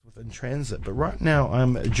in transit, but right now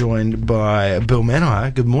I'm joined by Bill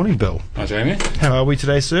Manhire. Good morning, Bill. Hi, Jamie. How are we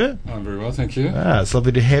today, sir? I'm very well, thank you. It's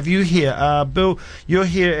lovely to have you here. Bill, you're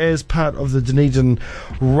here as part of the Dunedin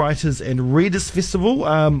Writers and Readers Festival,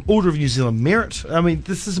 Order of New Zealand Merit. I mean,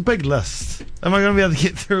 this is a big list. Am I going to be able to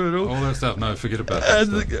get through it all? All that stuff, no, forget about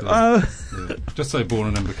that stuff. Just say born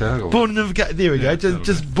in Invercargill. Born in Invercargill. There we go.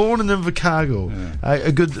 Just born in Invercargill. Yeah.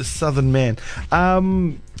 A good southern man.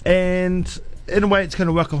 And in a way, it's kind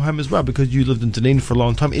of welcome home as well, because you lived in Dunedin for a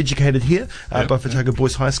long time, educated here, both Otago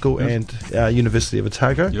Boys High School and University of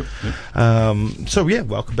Otago. Yep. So,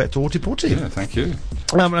 welcome back to Ōtepoti. Yeah, thank you.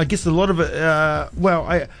 I guess a lot of it,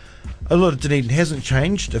 a lot of Dunedin hasn't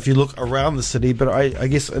changed if you look around the city, but I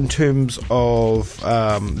guess in terms of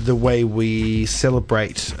the way we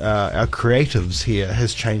celebrate our creatives here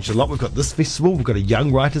has changed a lot. We've got this festival, we've got a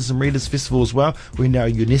Young Writers and Readers Festival as well. We're now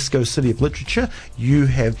a UNESCO City of Literature. You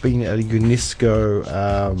have been at a UNESCO...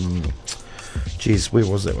 where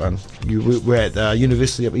was that one? You were at the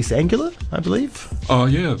University of East Anglia, I believe. Oh,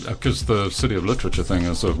 yeah, because the City of Literature thing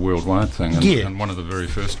is a worldwide thing. And one of the very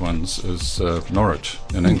first ones is Norwich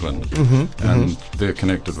in England. And they're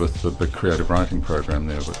connected with the big creative writing program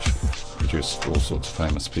there, which produced all sorts of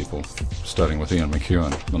famous people, starting with Ian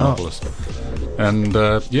McEwan, the novelist. And,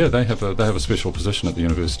 they have a special position at the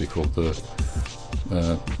university called the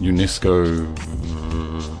UNESCO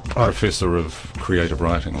Professor of Creative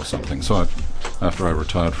Writing or something. So after I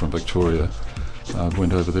retired from Victoria, I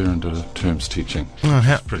went over there and did a term's teaching.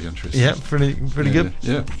 It's pretty interesting. Yeah, pretty good.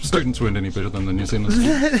 Yeah, students weren't any better than the New Zealand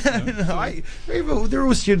students. They're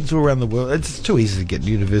all students all around the world. It's too easy to get to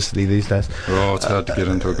university these days. Oh, it's hard to get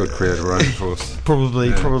into a good creative writing course.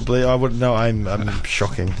 Probably. I wouldn't know. I'm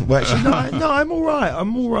shocking. Well, actually, no, I'm all right.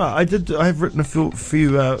 I've written a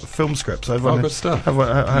few film scripts. Good stuff.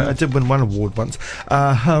 I did win one award once.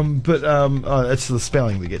 But it's the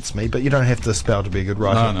spelling that gets me. But you don't have to spell to be a good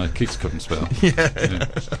writer. No, Keats couldn't spell.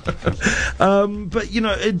 But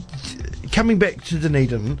coming back to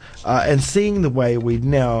Dunedin and seeing the way we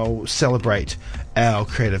now celebrate our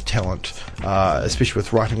creative talent, especially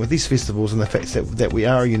with writing, with these festivals, and the fact that we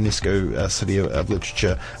are a UNESCO City of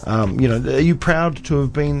Literature, are you proud to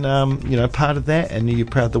have been part of that, and are you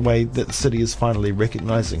proud the way that the city is finally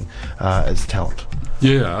recognising its talent?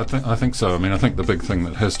 Yeah, I think so. I mean, I think the big thing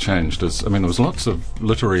that has changed is, there was lots of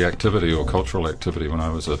literary activity or cultural activity when I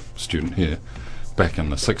was a student here back in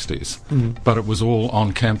the 60s, but it was all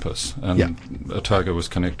on campus, and Otago was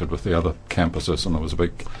connected with the other campuses, and there was a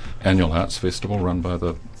big annual arts festival run by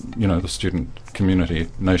the student community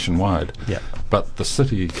nationwide. But the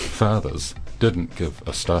city fathers didn't give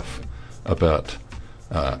a stuff about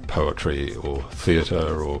poetry or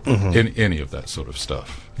theatre or any of that sort of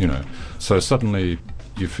stuff, So suddenly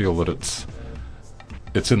you feel that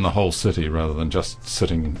it's in the whole city rather than just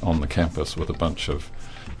sitting on the campus with a bunch of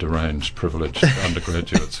deranged, privileged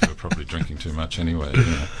undergraduates who are probably drinking too much anyway.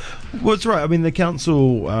 Well, it's right. I mean, the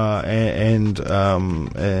council and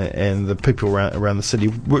the people around the city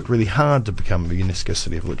worked really hard to become a UNESCO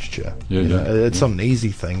City of Literature. It's not an easy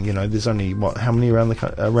thing. There's only how many around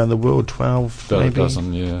the world? 12, maybe. A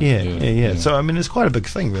dozen. Yeah. So it's quite a big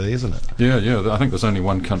thing, really, isn't it? Yeah. I think there's only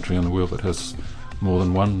one country in the world that has more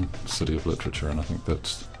than one City of Literature, and I think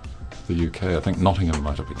that's the UK. I think Nottingham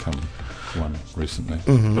might have become one recently,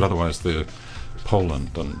 but otherwise they're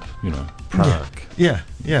Poland and Prague.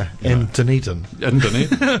 And Dunedin.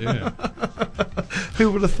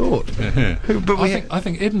 Who would have thought? I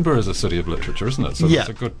think Edinburgh is a city of literature, isn't it? So there's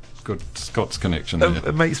a good Scots connection there.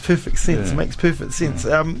 It makes perfect sense. It makes perfect sense.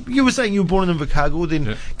 You were saying you were born in Invercargill,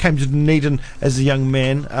 then came to Dunedin as a young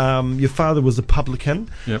man. Your father was a publican,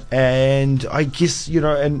 and I guess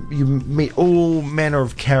and you meet all manner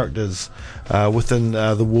of characters within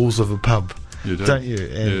the walls of a pub. You do. Don't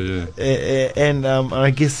you? And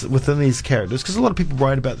I guess within these characters, because a lot of people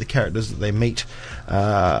write about the characters that they meet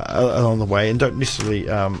along the way and don't necessarily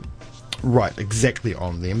write exactly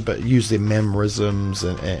on them, but use their mannerisms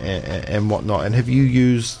and whatnot. And have you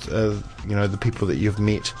used the people that you've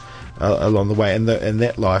met along the way and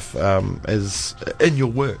that life is in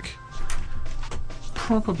your work?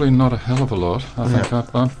 Probably not a hell of a lot. I think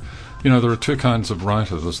there are two kinds of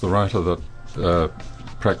writer. There's the writer that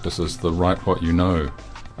practices the write what you know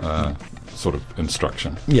sort of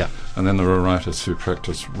instruction. And then there are writers who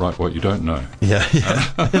practice write what you don't know.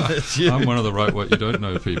 I'm one of the write what you don't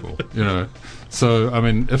know people, So,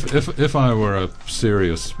 if I were a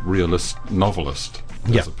serious realist novelist,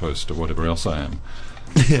 as opposed to whatever else I am,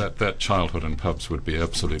 that childhood in pubs would be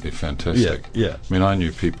absolutely fantastic. I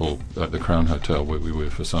knew people at the Crown Hotel where we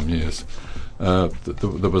were for some years. There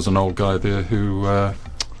was an old guy there who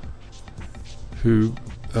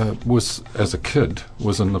was, as a kid,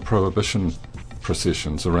 was in the Prohibition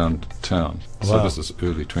processions around town. So Wow. this is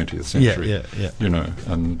early 20th century. Yeah. You know,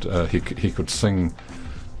 and he could sing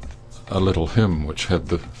a little hymn which had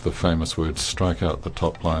the famous words, strike out the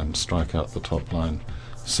top line,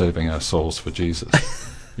 saving our souls for Jesus.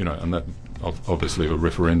 You know, and that obviously a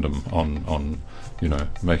referendum on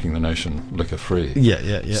making the nation liquor free.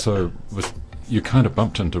 Yeah. So you kind of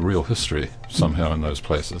bumped into real history somehow in those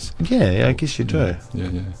places. Yeah, I guess you do.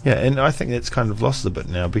 Yeah. And I think that's kind of lost a bit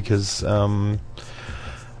now because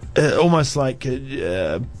almost like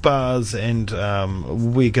bars and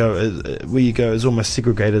where you go is almost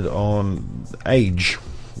segregated on age.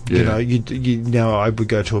 You know, you now I would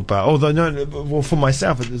go to a bar. Although for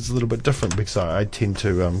myself it's a little bit different because I tend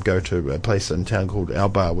to go to a place in town called Our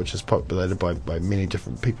Bar, which is populated by many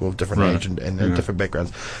different people of different age and different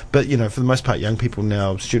backgrounds. But for the most part, young people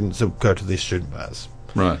now, students will go to their student bars.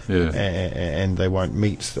 Right, yeah. And they won't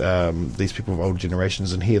meet these people of older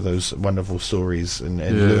generations and hear those wonderful stories and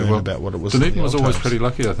learn about what it was. Dunedin was always times. pretty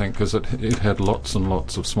lucky, I think, because it had lots and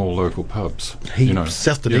lots of small local pubs.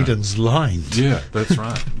 South Dunedin's lined. Yeah, that's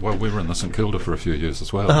right. Well, we were in the St Kilda for a few years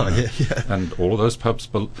as well. Oh, yeah. And all of those pubs,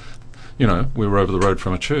 we were over the road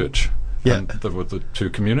from a church. Yeah. And there were the two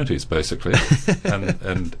communities, basically.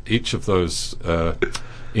 and each of those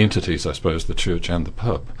entities, I suppose, the church and the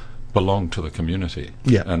pub, belonged to the community.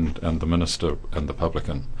 Yeah. And the minister and the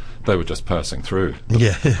publican, they were just passing through.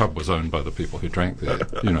 The pub was owned by the people who drank there,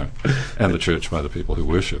 and the church by the people who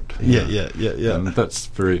worshipped. Yeah. And that's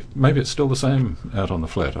maybe it's still the same out on the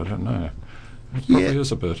flat, I don't know. It probably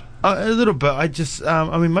is a bit. A little bit. I just,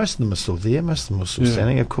 most of them are still there. Most of them are still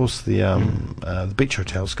standing. Of course, the Beach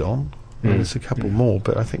Hotel's gone. There's a couple more,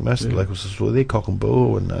 but I think most of the locals are still there. Cock and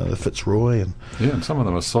Bull and the Fitzroy and some of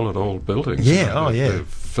them are solid old buildings. Yeah, They're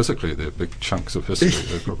physically, they're big chunks of history.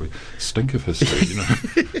 They probably stink of history.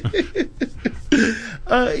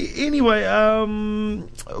 Anyway,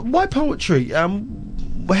 why poetry? How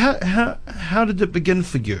did it begin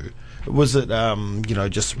for you? Was it,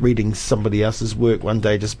 just reading somebody else's work one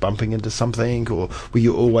day, just bumping into something, or were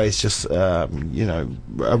you always just, a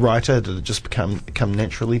writer? Did it just come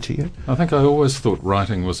naturally to you? I think I always thought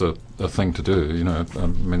writing was a thing to do.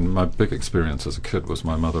 My big experience as a kid was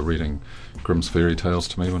my mother reading Grimm's fairy tales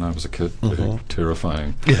to me when I was a kid. Very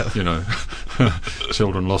terrifying. Yeah.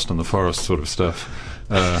 Children lost in the forest sort of stuff.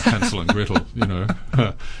 Hansel and Gretel,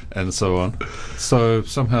 and so on. So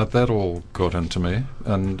somehow that all got into me,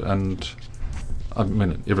 and I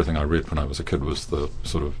mean everything I read when I was a kid was the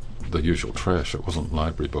sort of the usual trash. It wasn't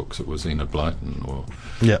library books. It was Enid Blyton or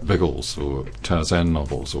Biggles or Tarzan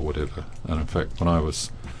novels or whatever. And in fact, when I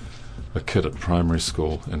was a kid at primary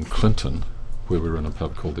school in Clinton, where we were in a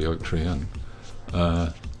pub called the Oak Tree Inn,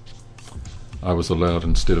 I was allowed,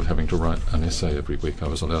 instead of having to write an essay every week, I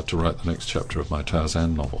was allowed to write the next chapter of my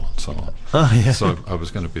Tarzan novel and so on. Oh, yeah. So I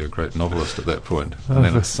was going to be a great novelist at that point. And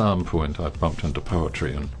then at some point I bumped into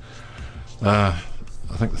poetry. And I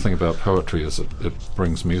think the thing about poetry is it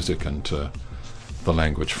brings music into the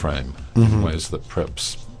language frame in ways that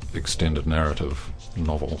perhaps extended narrative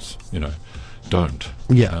novels, don't.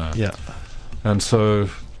 Yeah. And so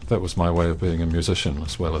that was my way of being a musician,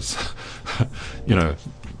 as well as,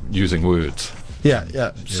 using words.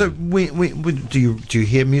 Yeah. So, do you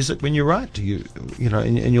hear music when you write? Do you,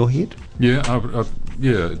 in your head? Yeah,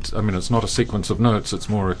 it's not a sequence of notes. It's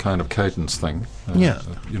more a kind of cadence thing. Maybe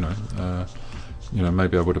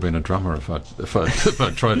I would have been a drummer if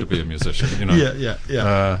I'd tried to be a musician.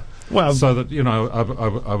 Yeah. Well, so that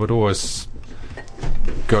I would always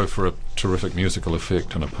go for a terrific musical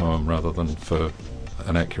effect in a poem rather than for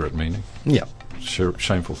an accurate meaning. Yeah.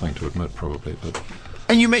 Shameful thing to admit, probably, but.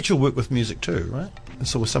 And you match your work with music too, right? And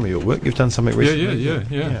so with some of your work, you've done something recently.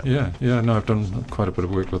 Yeah. No, I've done quite a bit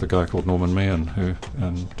of work with a guy called Norman Meehan,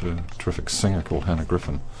 and a terrific singer called Hannah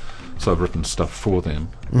Griffin. So I've written stuff for them.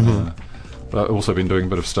 But I've also been doing a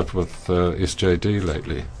bit of stuff with SJD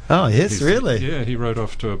lately. Oh, yes, really? Yeah, he wrote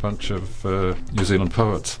off to a bunch of New Zealand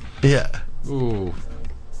poets. Yeah. Ooh,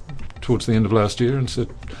 towards the end of last year, and said,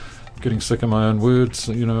 getting sick of my own words,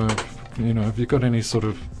 have you got any sort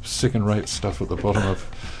of second-rate stuff at the bottom of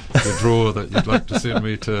your drawer that you'd like to send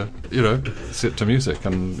me to, set to music?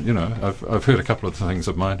 And, I've heard a couple of things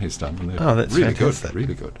of mine he's done, and they're that's really fantastic. good,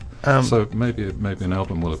 really good. So maybe an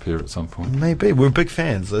album will appear at some point. Maybe. We're big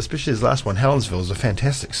fans, especially his last one, Helensville, is a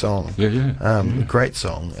fantastic song. Yeah. Great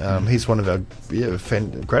song. He's one of our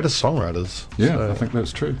greatest songwriters. Yeah, so, I think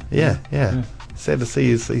that's true. Yeah. Sad to see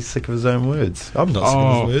he's sick of his own words. I'm not sick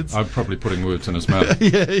of his words. I'm probably putting words in his mouth.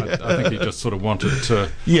 Yeah. I think he just sort of wanted to...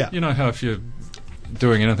 Yeah. You know how if you're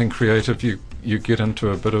doing anything creative, you get into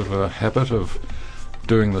a bit of a habit of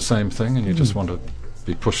doing the same thing, and you just want to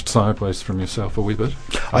be pushed sideways from yourself a wee bit.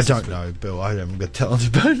 I don't know, Bill. I haven't got talent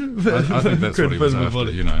about it. I think that's what he was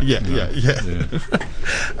after, you know. Yeah.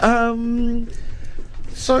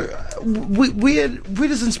 So, where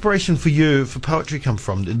does inspiration for you for poetry come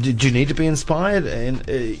from? Did you need to be inspired, and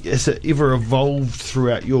has it ever evolved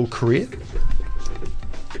throughout your career?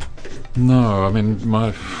 No, I mean,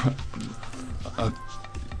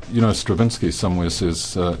 Stravinsky somewhere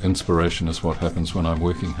says inspiration is what happens when I'm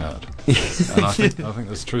working hard, and I think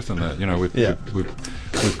there's truth in that. You know,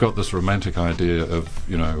 we've got this romantic idea of,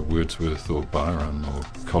 you know, Wordsworth or Byron or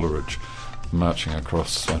Coleridge marching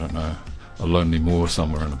across, I don't know, a lonely moor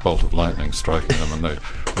somewhere and a bolt of lightning striking them, and they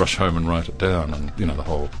rush home and write it down. And, you know, the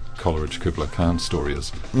whole Coleridge Kubla Khan story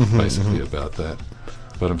is basically about that.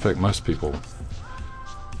 But in fact, most people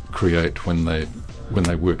create when they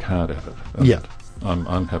work hard at it. And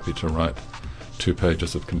I'm happy to write 2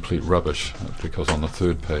 pages of complete rubbish, because on the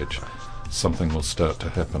 3rd page something will start to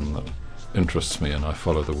happen that interests me, and I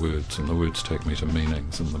follow the words, and the words take me to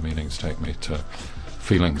meanings, and the meanings take me to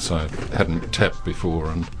feelings I hadn't tapped before,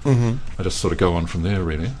 and I just sort of go on from there,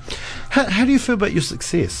 really. How do you feel about your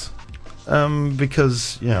success?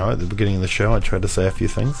 Because, you know, at the beginning of the show I tried to say a few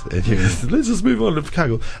things, and let's just move on to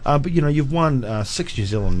Chicago. But, you know, you've won 6 New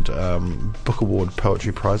Zealand Book Award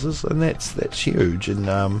poetry prizes, and that's huge. And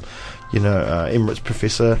Emeritus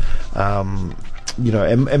Professor,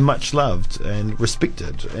 and much loved and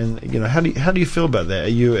respected. And, you know, how do you feel about that? Are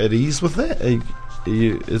you at ease with that?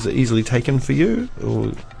 Is it easily taken for you?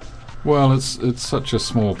 Or? Well, it's such a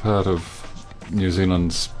small part of New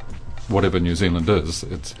Zealand's, whatever New Zealand is.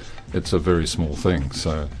 It's a very small thing.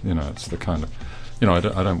 So, you know, it's the kind of, you know, I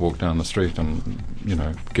don't walk down the street and, you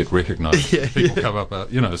know, get recognised. People come up,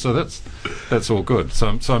 you know, so that's all good. So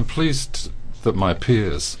I'm pleased that my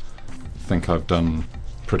peers think I've done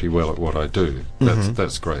pretty well at what I do.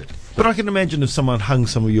 That's great. But I can imagine if someone hung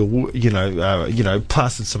some of your,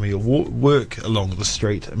 plastered some of your work along the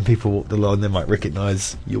street, and people walked along, they might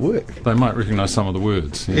recognise your work. They might recognise some of the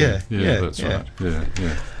words. Yeah, that's right. Yeah.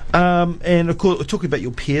 And of course, talking about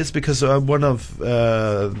your peers, because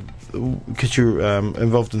because you're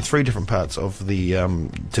involved in 3 different parts of the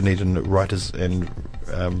Dunedin Writers and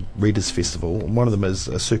Readers Festival. One of them is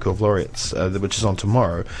a Circle of Laureates, which is on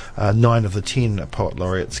tomorrow. 9 of the 10 poet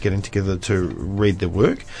laureates getting together to read their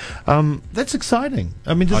work. That's exciting.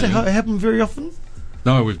 I mean, does that happen very often?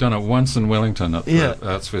 No, we've done it once in Wellington at the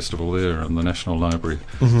Arts Festival there, and the National Library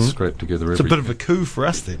scraped together. It's a bit of a coup for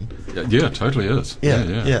us then. Yeah, it totally is.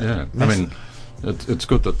 Yeah. I mean, it's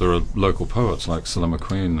good that there are local poets like Cilla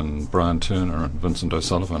McQueen and Brian Turner and Vincent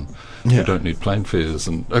O'Sullivan who don't need plane fares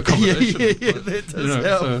and accommodation. That does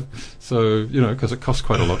help. So, you know, because it costs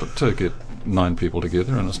quite a lot to get 9 people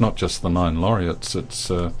together, and it's not just the 9 laureates. It's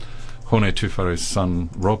Hone Tuwhare's son,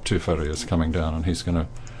 Rob Tuwhare, is coming down, and he's going to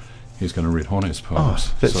read Hone's poems.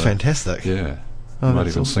 Oh, that's fantastic. Yeah. Might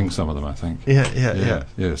even sing some of them, I think. Yeah.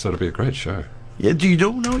 So it'll be a great show. Yeah. Do you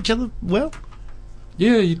all know each other well?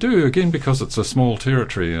 Yeah, you do, again, because it's a small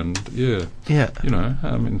territory, and Yeah. You know,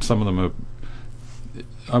 I mean, some of them are,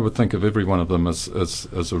 I would think of every one of them as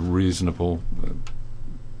a reasonable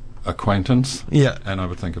acquaintance. Yeah. And I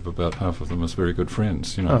would think of about half of them as very good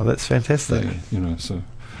friends, you know. Oh, that's fantastic. You know, so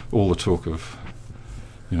all the talk of,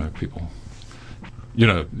 you know, people, you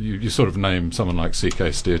know, you sort of name someone like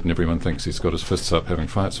C.K. Stead and everyone thinks he's got his fists up having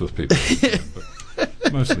fights with people.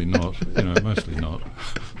 But mostly not, you know, mostly not.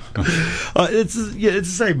 It's the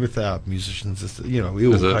same with our musicians. It's, you know, we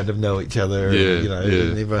all kind of know each other.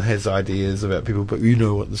 And everyone has ideas about people, but you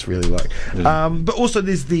know what it's really like. But also,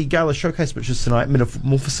 there's the Gala Showcase, which is tonight,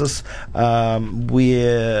 Metamorphosis,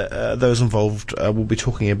 where those involved will be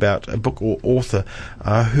talking about a book or author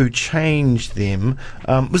who changed them.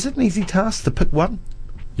 Was it an easy task to pick one?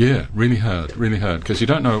 Yeah, really hard, because you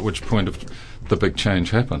don't know at which point of the big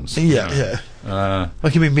change happens. There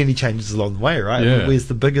can be many changes along the way, right? Yeah. Where's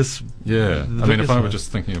the biggest? Yeah, I mean, if I were just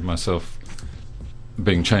thinking of myself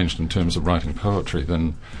being changed in terms of writing poetry,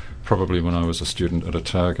 then probably when I was a student at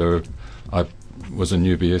Otago, I was in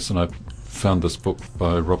UBS and I found this book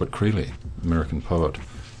by Robert Creeley, American poet,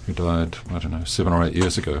 who died, 7 or 8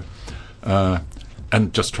 years ago,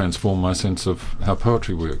 and just transformed my sense of how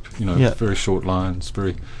poetry worked. You know, very short lines,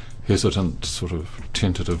 very hesitant, sort of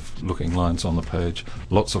tentative-looking lines on the page,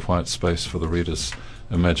 lots of white space for the reader's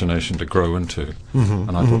imagination to grow into.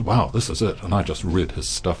 And I thought, wow, this is it. And I just read his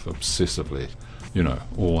stuff obsessively. You know,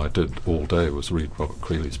 all I did all day was read Robert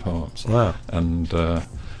Creeley's poems. Wow. And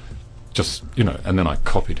just, you know, and then I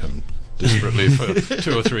copied him desperately for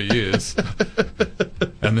 2 or 3 years.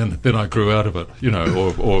 And then I grew out of it,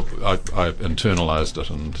 or I internalised it,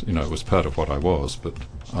 and it was part of what I was, but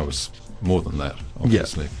I was more than that,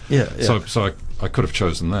 obviously. Yeah. So I could have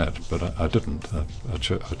chosen that, but I didn't.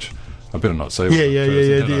 I better not say what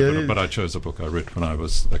I chose, but I chose a book I read when I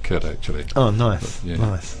was a kid, actually. Oh, nice, but,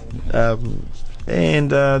 nice. Yeah.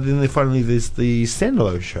 And then finally there's the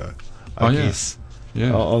Standalone show, I guess.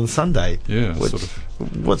 Yeah. On Sunday. Yeah,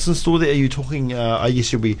 What's in store there? Are you talking, I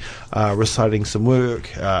guess you'll be reciting some work.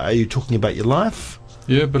 Are you talking about your life?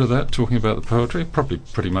 Yeah, a bit of that, talking about the poetry. Probably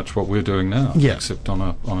pretty much what we're doing now, except on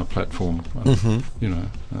a platform. All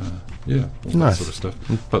that sort of stuff.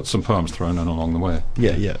 But some poems thrown in along the way.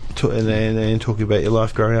 Yeah. And talking about your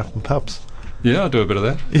life growing up in pubs. Yeah, I do a bit of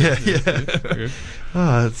that. Yeah.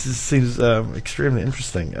 Oh, it just seems extremely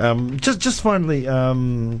interesting. Just finally,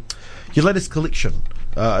 your latest collection.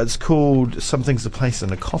 It's called Some Things to Place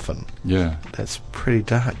in a Coffin. Yeah. That's pretty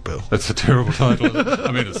dark, Bill. That's a terrible title.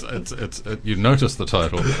 I mean, it's you notice the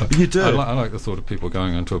title. You do. I like the thought of people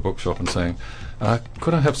going into a bookshop and saying,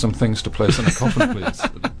 could I have some things to place in a coffin, please?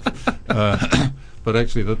 But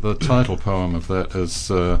actually, the title poem of that is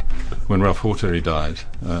when Ralph Hortery died.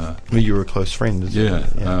 You were a close friend,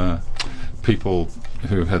 isn't it? People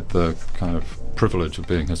who had the kind of privilege of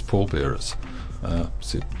being his pallbearers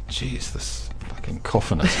said, geez, this fucking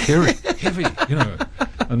coffin is heavy,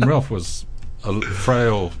 And Ralph was a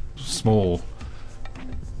frail, small,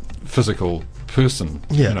 physical person,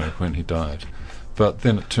 when he died. But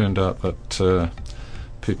then it turned out that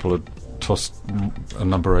people had tossed a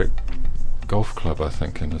number 8 golf club, I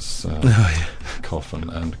think, in his coffin,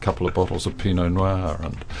 and a couple of bottles of Pinot Noir,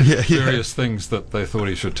 and various things that they thought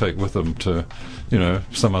he should take with him to,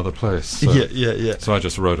 some other place. So, So I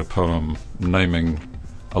just wrote a poem naming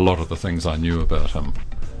a lot of the things I knew about him.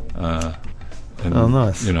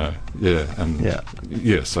 Nice.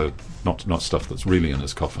 So not stuff that's really in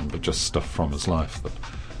his coffin, but just stuff from his life that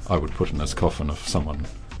I would put in his coffin if someone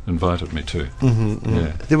invited me to.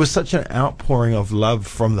 There was such an outpouring of love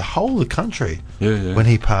from the whole of the country when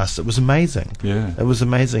he passed. It was amazing. It was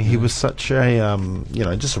amazing. He was such a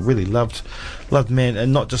just a really loved man,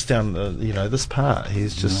 and not just down this part.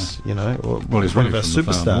 He's just he's one really of our from the far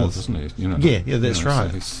superstars, north, isn't he? That's right.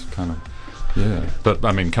 So he's kind of but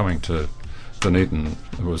I mean, coming to Dunedin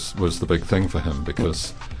was the big thing for him,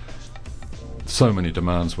 because so many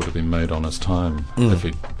demands would have been made on his time if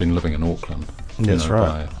he'd been living in Auckland. That's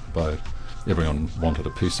right. By everyone wanted a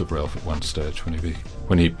piece of Ralph at one stage when he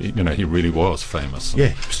he really was famous.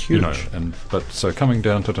 And, he was huge. But so coming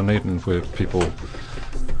down to Dunedin, where people,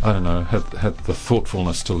 I don't know, had the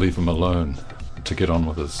thoughtfulness to leave him alone to get on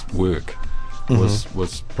with his work,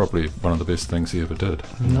 was probably one of the best things he ever did.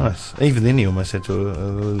 Nice. Even then, he almost had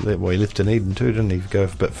to. He left Dunedin too, didn't he? Go a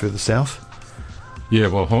bit further south. Yeah,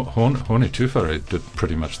 well, Hone Tūwhare did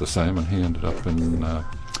pretty much the same, and he ended up in the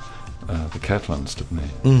Catlins, didn't he?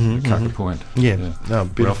 Kaka Point. Yeah. No,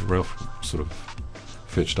 Ralph sort of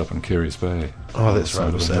fetched up in Carey's Bay. Oh, that's right.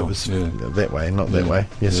 It was that way, not that way.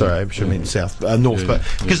 Yeah, sorry, I should mean south, north. But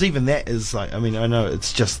because even that is like, I mean, I know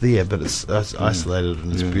it's just there, but it's isolated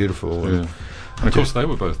and it's beautiful. And of course, they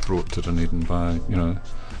were both brought to Dunedin by the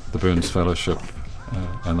Burns Fellowship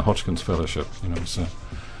and the Hodgkins Fellowship. So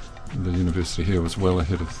the university here was well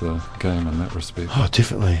ahead of the game in that respect. Oh,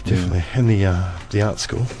 definitely. And the art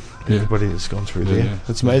school. Everybody that's gone through there.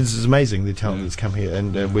 It's amazing the talent that's come here,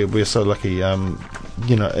 and we're so lucky. I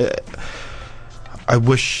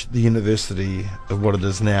wish the university of what it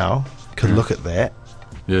is now could look at that,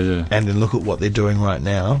 and then look at what they're doing right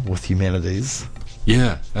now with humanities.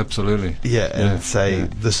 Yeah, absolutely. And say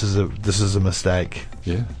this is a mistake.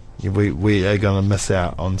 We are going to miss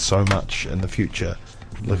out on so much in the future.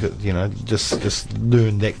 Look at just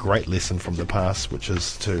learn that great lesson from the past, which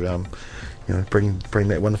is to bring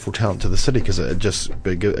that wonderful talent to the city, because it gives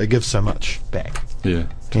so much back.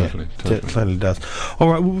 Totally. It totally does. All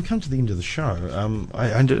right, well, we've come to the end of the show.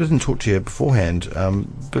 I didn't talk to you beforehand,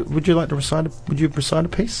 but would you like to recite a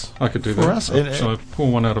piece? I could do for that. Us? Shall I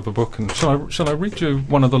pull one out of a book, and shall I read you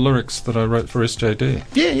one of the lyrics that I wrote for SJD?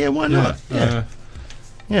 Yeah, why not?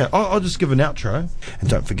 I'll just give an outro, and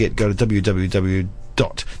don't forget, go to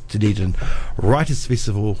www.Dunedin Writers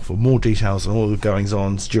Festival for more details on all the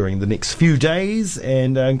goings-ons during the next few days,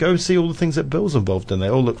 and go see all the things that Bill's involved in. They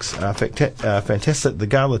all look fantastic. The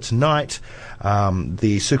gala tonight,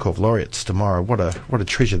 the Sukov laureates tomorrow. What a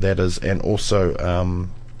treasure that is. And also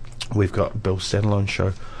we've got Bill's standalone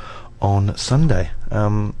show on Sunday.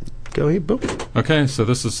 Go ahead, Bill. Okay, so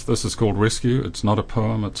this is called Rescue. It's not a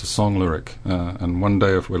poem, it's a song lyric, and one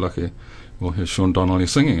day, if we're lucky, we'll hear Sean Donnelly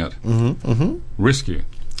singing it. Rescue.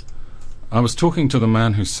 I was talking to the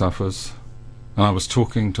man who suffers, and I was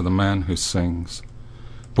talking to the man who sings.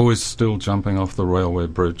 Boys still jumping off the railway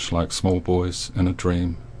bridge like small boys in a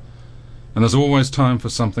dream. And there's always time for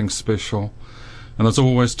something special, and there's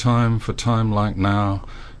always time for time like now,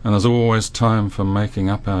 and there's always time for making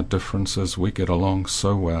up our differences. We get along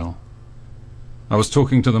so well. I was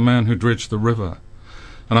talking to the man who dredged the river,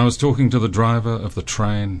 and I was talking to the driver of the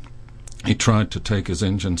train. He tried to take his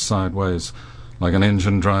engine sideways like an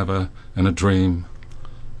engine driver in a dream.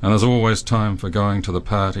 And there's always time for going to the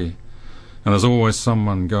party, and there's always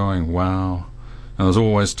someone going wow, and there's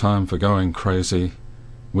always time for going crazy.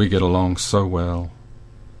 We get along so well.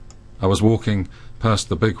 I was walking past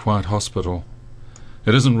the big white hospital.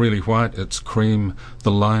 It isn't really white, it's cream. The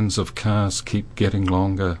lines of cars keep getting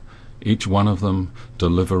longer, each one of them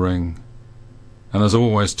delivering. And there's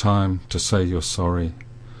always time to say you're sorry.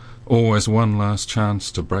 Always one last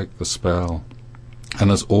chance to break the spell. And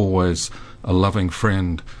there's always a loving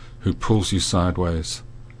friend who pulls you sideways.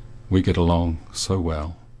 We get along so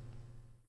well.